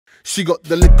She got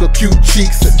the little cute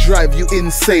cheeks that drive you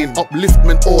insane.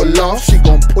 Upliftment or laugh, she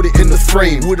gon' put it in the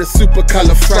frame. With a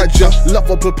supercalifragia,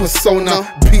 lovable persona.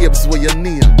 Babes, where you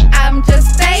near? I'm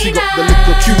just saying. She got the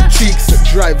little cute cheeks that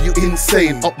drive you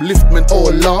insane. Upliftment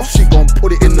or laugh, she gon'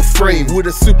 put it in the frame. With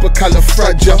a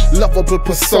supercalifragia, lovable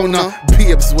persona.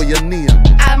 Babes, where you near?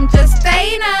 I'm just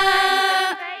saying.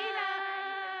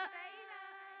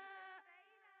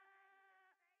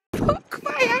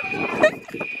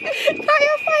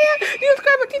 Fire! Fire! You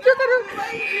grab a teacher.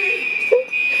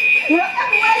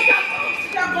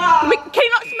 Can you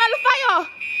not smell the fire?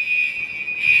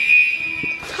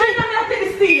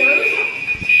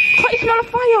 Can you smell the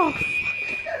fire?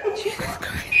 Jesus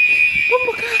Christ. Oh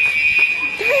my God.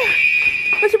 Damn.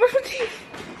 Where's your brush my teeth?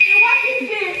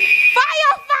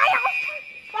 Fire!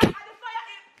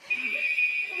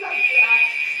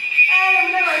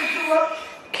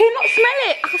 Can you not smell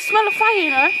it? I can smell the fire, you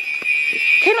know.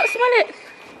 Can you not smell it?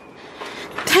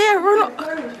 Taya, run up.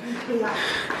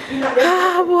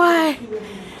 Ah, boy.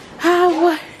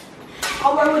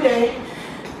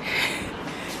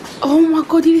 Oh my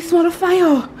God, did you smell the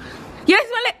fire? You don't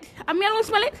smell it? I mean, I don't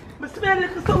smell it. I smell it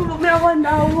because some of me I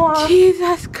wonder.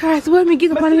 Jesus Christ, where me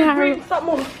get up on the room?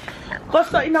 Go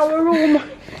start in our room.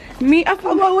 Me up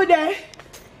I'm over there.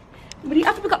 But you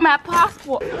have to pick up my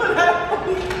passport.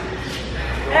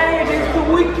 Hey, this is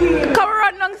wicked. Come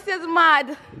run downstairs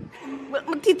mad.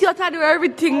 My teeth out to do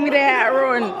everything with that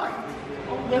run.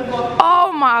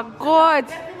 Oh my God.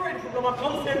 I never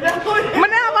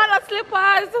want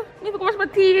slippers. Need to brush my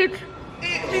teeth.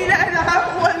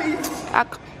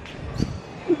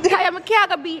 I am a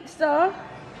cargo beach, sir.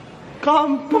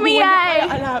 Come. Put me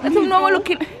eye. Let him know we're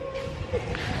looking.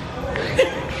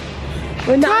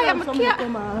 I'm a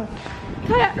cargo.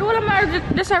 What am I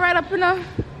just right up in a?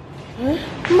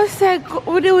 I said,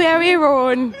 what do we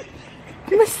run?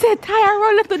 I said, Taya,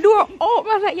 run, left the door open.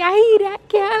 I was like, yeah, hear that,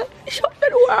 girl. Shut the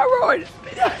door, run.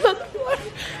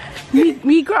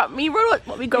 me grab my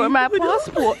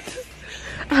passport.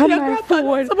 And my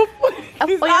phone. I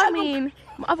mean,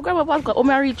 I've got my passport.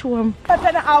 I reach home. I'm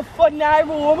trying to have fun in my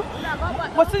room.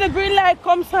 What's in the green light?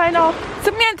 Come sign up.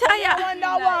 So me and Taya.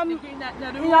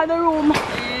 In the room.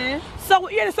 So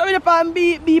you know, so we don't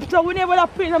beep. So we never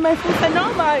have pain on my foot.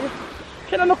 No man.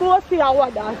 She don't look close to her.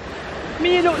 What that?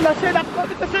 Me look. No, she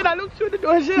don't look through the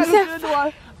door. She don't look through the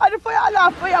door. I don't fire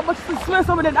alarm fire, but she smells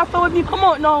something. After when me come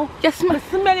out now, just smell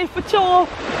it for sure.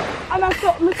 And I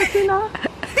thought, Mr. Tina,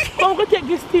 I'm going to take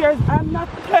the stairs. I'm not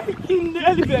taking the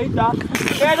elevator.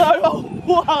 I don't know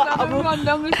what. Run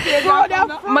down the stairs.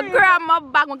 My grandma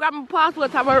bag, my grandma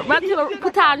passport. I'm going to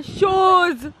put on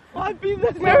shoes. My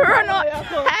business. Me run out.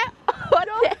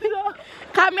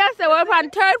 Come here, say we're on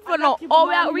third floor now. Oh,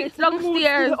 we are reached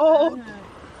downstairs.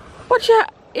 But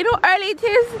you know early it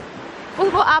is? We'll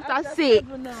go after 6.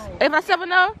 After 7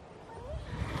 now?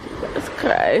 Jesus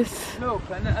Christ. No,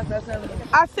 after 7.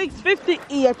 At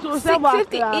 6:58.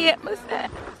 6:58,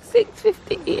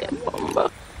 6:58,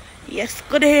 bomba. Yes,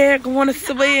 good here. Go on to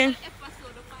swing.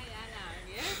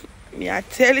 Yeah, I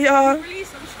tell you.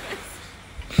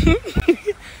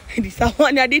 This is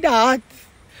one that did that.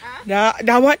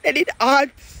 That one that did that.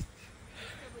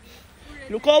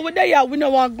 Look over there, we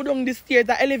don't want to go down the stairs,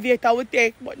 the elevator we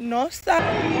take, but no, sir.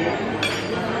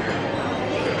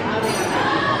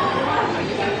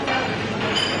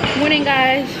 Morning,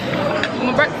 guys.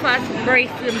 My breakfast very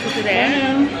simple today.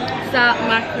 Salt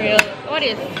mackerel. What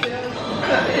is?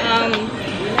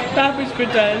 Starfish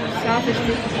fritters. Starfish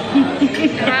fritters.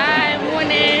 Hi,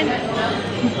 morning.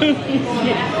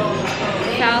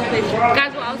 Starfish.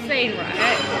 Guys, what I was saying,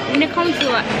 right? When it comes to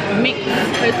like mixed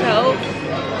hotel,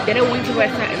 they don't want to wear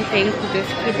certain things because there's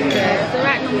kids there. So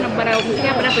right now, I'm going to care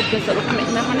about that because I'm going to make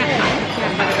I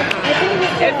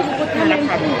think everything put on a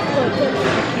problem.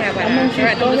 Yeah, but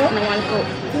right now, I'm just going to want to go.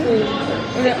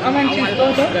 I want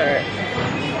to skirt.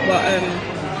 But,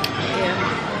 yeah.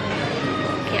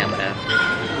 Yeah, but,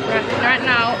 right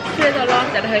now, tours are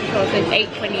lost at the hotel, so it's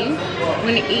 8:20. I'm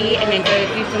going to eat and then go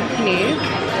do some canoe.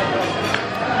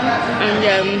 And,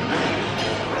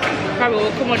 probably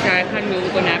will come out there and we'll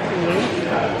go to that pool.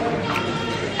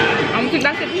 I'm thinking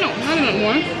that's it. No, not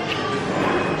more.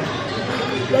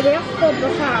 I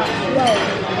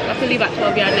have to leave at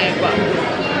 12 behind there, but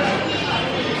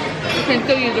you can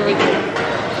still use the resort.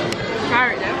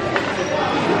 Alright then.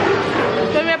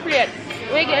 Show me a plate.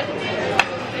 What you get?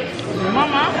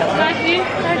 Mama,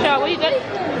 Tasha, what you get?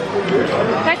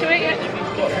 Tasha, what you get?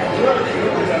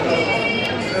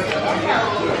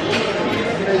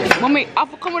 Mommy, I have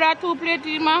to come with that 2 plates,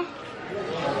 ma.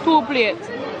 2 plates.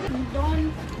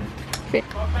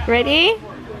 Ready?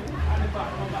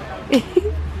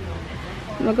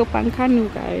 Look up on canoe,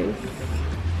 guys.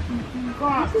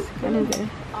 This is canoe there.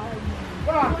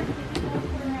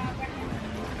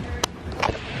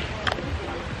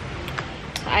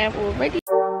 I have already.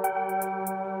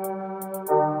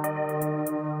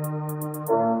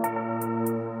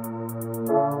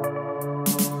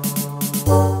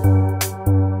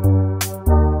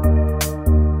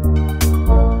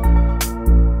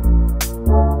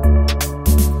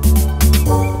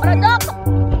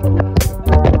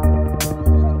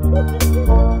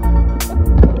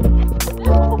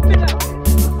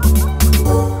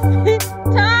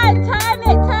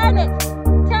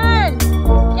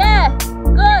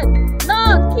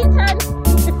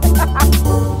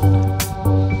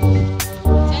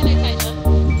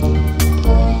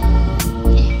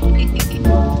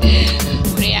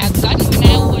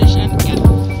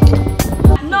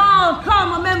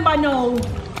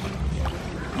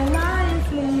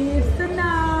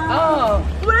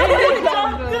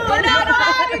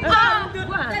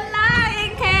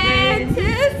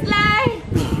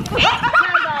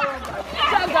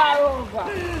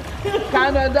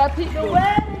 Canada people. The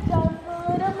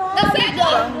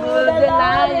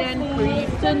lion free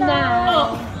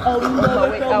tonight.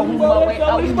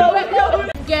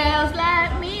 Girls let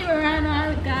me run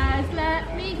out, guys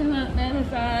let me come up and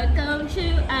start come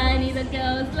true. I need the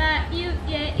girls like you,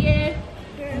 yeah, yeah.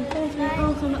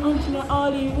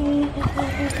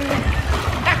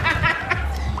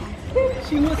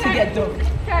 She wants to get done.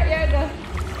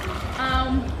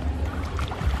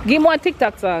 Give me one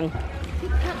TikTok song.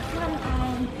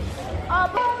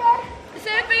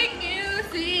 Sipping you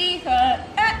see her.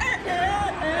 I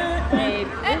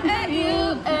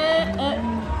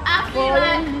feel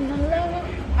like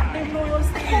I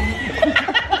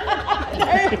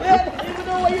don't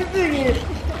know what you're singing.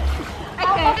 I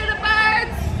can't hear the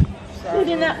birds.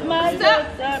 Sitting at my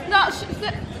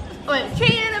doorstep. Wait,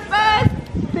 treating the birds.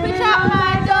 Reach out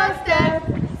my doorstep.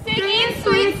 Singing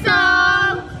sweet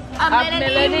song. A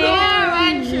melody pure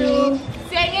and true.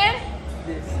 Singing.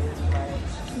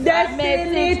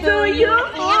 Destiny to you.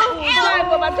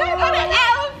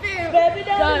 Baby,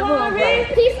 don't worry.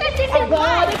 He said this is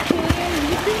right.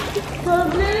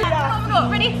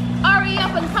 Ready? Hurry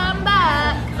up and come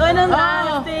back. And the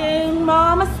last thing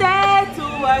Mama said to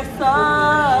her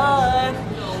son,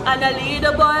 and the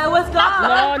little boy was gone.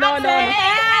 No.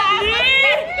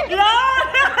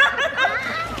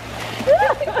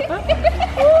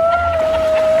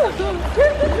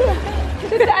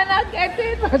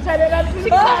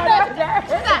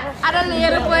 And the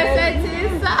little boy said to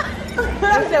his son.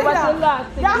 What's the last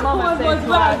thing Mama said to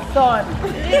her son?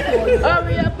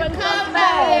 Hurry up and come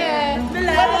back. The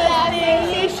last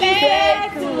thing she said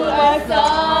to her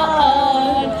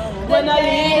son. When the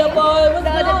little boy was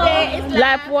gone.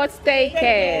 Life was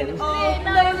taken.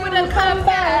 They wouldn't come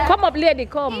back. Come up, lady,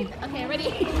 come. Okay, ready?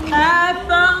 I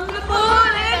found the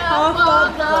bullet of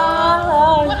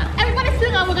God. Everybody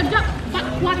sing out with a duck.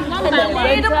 One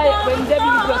When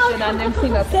Debbie question and them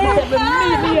sing a 7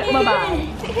 million my bag.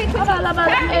 All about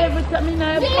every time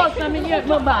I bust them in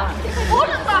my bag.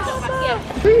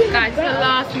 Guys, the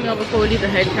last thing before we leave the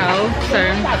hotel. So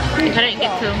if I don't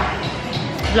get to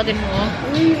vlog anymore,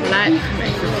 like,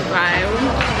 comment, subscribe.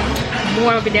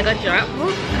 More of a video drop.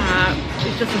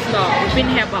 It's just a start. We've been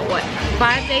here about what,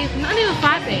 5 days? Not even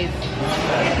 5 days.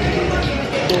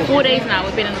 4 days now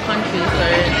we've been in the country, so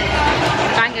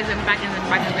bangers and bangers and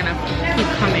bangers gonna keep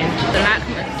coming. So like,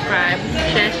 comment, subscribe,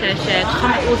 share.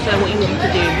 Comment also what you want me to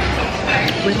do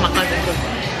with my cousins.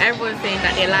 Everyone's saying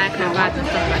that they like her vibes and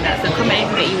stuff like that. So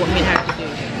comment anything that you want me to do.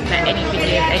 Like any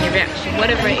videos, any reaction,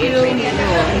 whatever it is.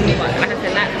 But like I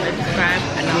said, like, comment, subscribe,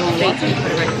 and I'll stay tuned for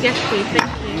the rest. Yes,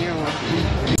 please.